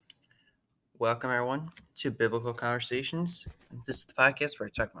Welcome, everyone, to Biblical Conversations. This is the podcast where I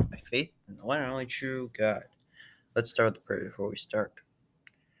talk about my faith and the one and only true God. Let's start with the prayer before we start.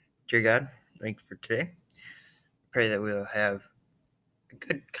 Dear God, thank you for today. Pray that we will have a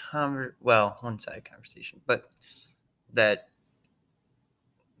good one-sided conversation, but that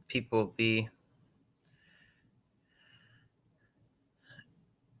people will be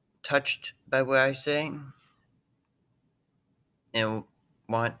touched by what I say and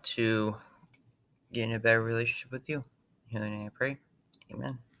want to get in a better relationship with you. In your name I pray.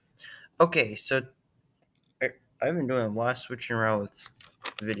 Amen. Okay, so I've been doing a lot of switching around with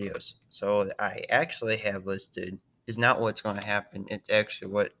videos. So I actually have listed is not what's going to happen. It's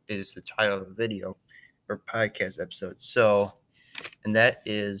actually what is the title of the video or podcast episode. So, and that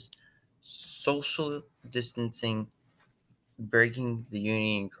is social distancing, breaking the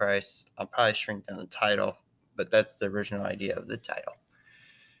unity in Christ. I'll probably shrink down the title, but that's the original idea of the title.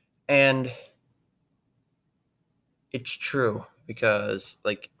 And it's true because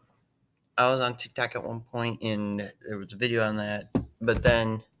I was on TikTok at one point and there was a video on that, but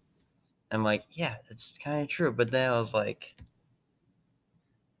then I'm like, yeah, that's kind of true. But then I was like,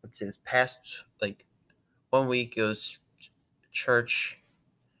 let's see, this past 1 week it was a church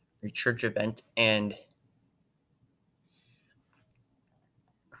event, and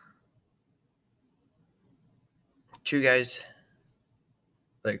two guys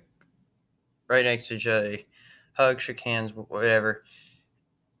like right next to each other, hug, shook hands, whatever,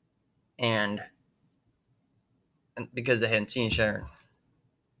 and because they hadn't seen each other in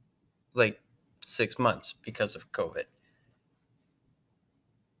like 6 months because of COVID,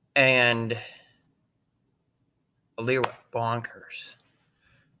 and Lear went bonkers.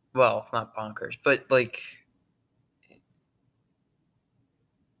 Well, not bonkers, but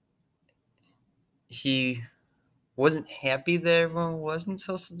he wasn't happy that everyone wasn't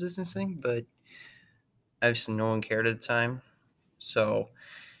social distancing, but obviously no one cared at the time. So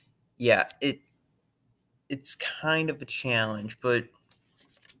yeah, it's kind of a challenge, but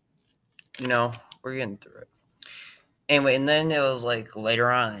we're getting through it. Anyway, and then it was like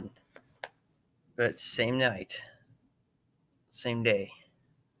later on that same night, same day,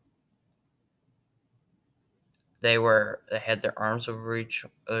 they had their arms over each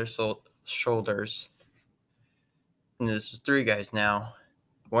other's shoulders. And this was three guys now.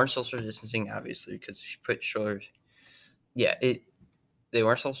 Weren't social distancing, obviously, because if you put shoulders, yeah, they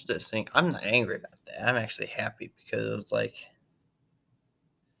weren't social distancing. I'm not angry about that. I'm actually happy because it was like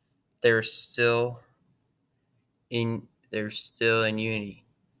they're still in unity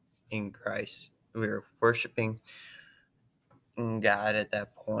in Christ. We were worshiping God at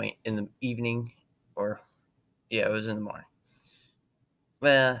that point in the evening, it was in the morning.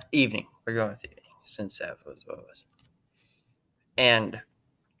 Well, evening. We're going with evening since that was what it was. And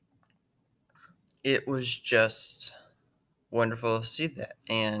it was just wonderful to see that.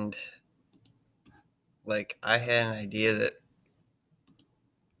 And I had an idea that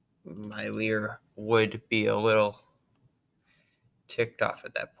my Lear would be a little ticked off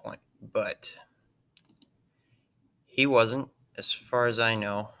at that point, but he wasn't, as far as I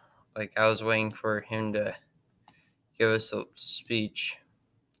know. I was waiting for him to give us a speech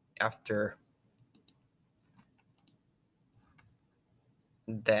after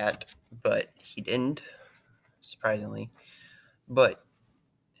that, but he didn't, surprisingly. But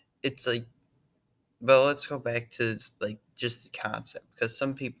it's but let's go back to just the concept, because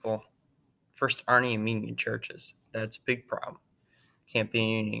some people first aren't even meeting in churches. That's a big problem. Can't be in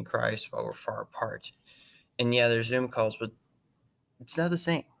unity in Christ while we're far apart. And yeah, there's Zoom calls, but it's not the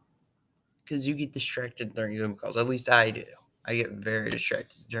same because you get distracted during Zoom calls. At least I do. I get very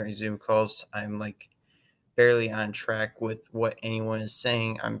distracted during Zoom calls. I'm barely on track with what anyone is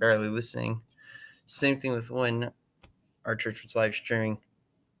saying. I'm barely listening. Same thing with when our church was live streaming.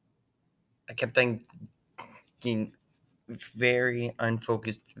 I kept on getting very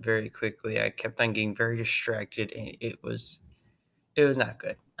unfocused very quickly. I kept on getting very distracted, and it was not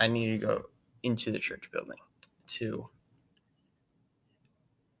good. I needed to go into the church building to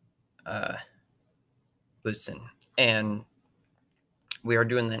listen, and we are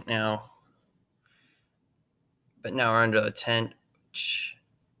doing that now. But now we're under the tent, which,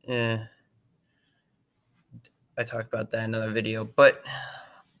 I talked about that in another video, but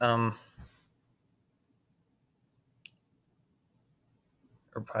or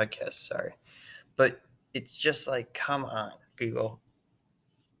podcast, sorry. But it's just come on, people.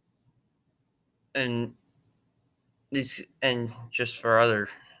 And just for other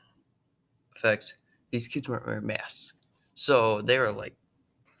effects, these kids weren't wearing masks. So they were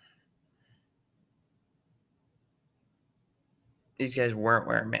these guys weren't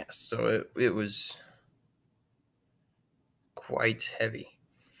wearing masks, so it was quite heavy.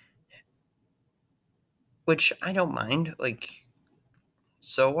 Which I don't mind. Like,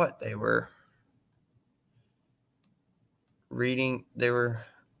 so what? They were reading, they were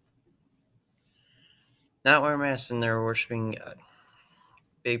not wearing masks and they were worshiping God.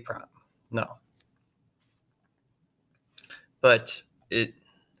 Big problem. No. But it,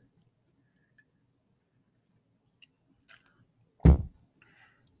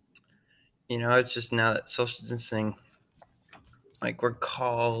 it's just now that social distancing, like, we're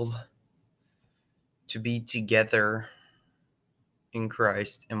called to be together in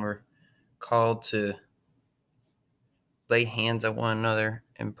Christ, and we're called to lay hands on one another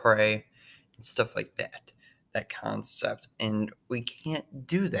and pray and stuff like that. That concept. And we can't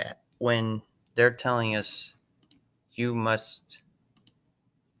do that when they're telling us you must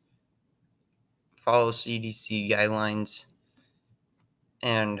follow CDC guidelines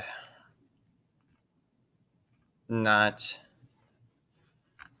and not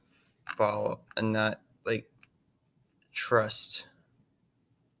follow and not like trust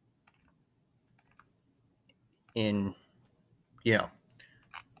in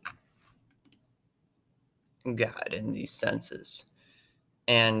God in these senses.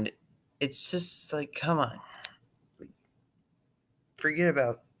 And it's just like, come on, like, forget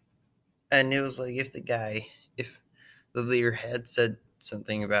about. And it was like, if the leader had said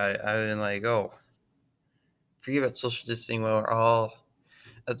something about it, I would have been like, oh, forget about social distancing. Well, we're all.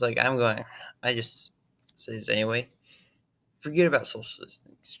 It's like, I just say this anyway. Forget about social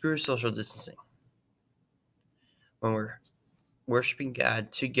distancing. Screw social distancing. When we're worshiping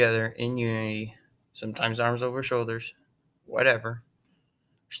God together in unity, sometimes arms over shoulders, whatever,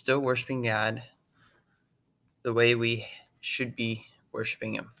 we're still worshiping God the way we should be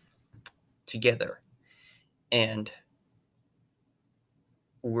worshiping Him together. And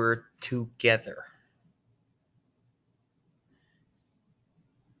we're together.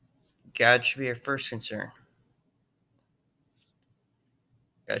 God should be our first concern.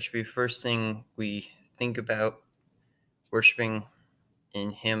 God should be the first thing we think about, worshiping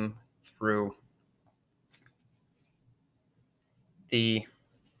in Him through the,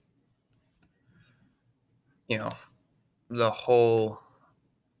 the whole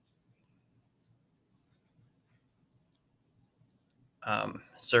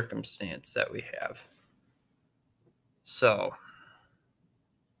circumstance that we have. So,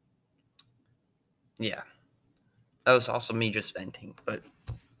 yeah, that was also me just venting, but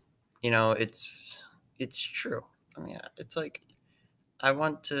it's true. I mean, it's like, I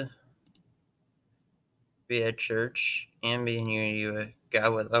want to be at church and be in unity with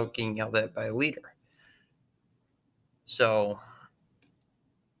God without getting yelled at by a leader. So,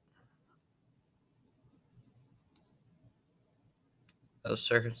 those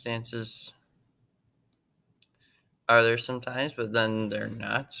circumstances are there sometimes, but then they're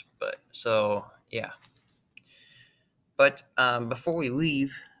not. But so, yeah. But before we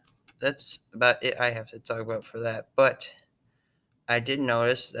leave, that's about it I have to talk about for that. But I did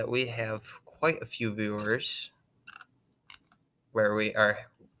notice that we have quite a few viewers where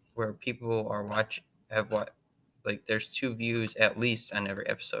people are like, there's 2 views at least on every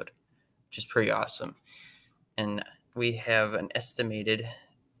episode, which is pretty awesome. And we have an estimated,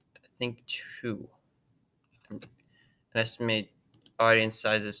 I think, 2. An estimated audience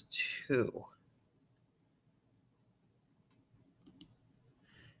size is 2.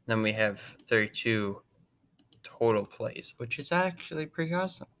 Then we have 32 total plays, which is actually pretty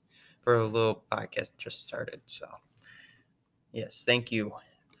awesome for a little podcast just started. So, yes, thank you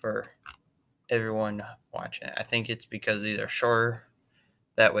for everyone watching. I think it's because these are shorter.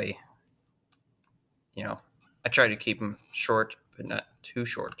 That way, I try to keep them short, but not too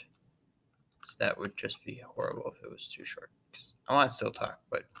short. So that would just be horrible if it was too short. I want to still talk,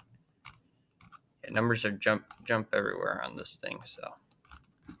 but yeah, numbers are jump everywhere on this thing. So,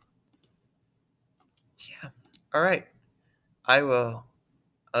 yeah. All right. I'd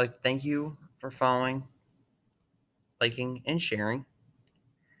like to thank you for following, liking, and sharing.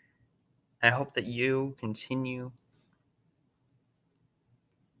 I hope that you continue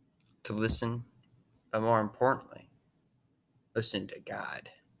to listen, but more importantly, listen to God.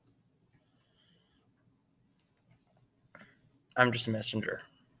 I'm just a messenger,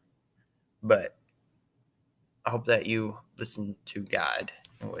 but I hope that you listen to God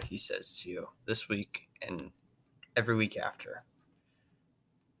and what He says to you this week and every week after.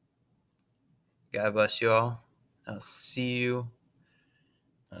 God bless you all. I'll see you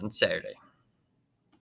on Saturday.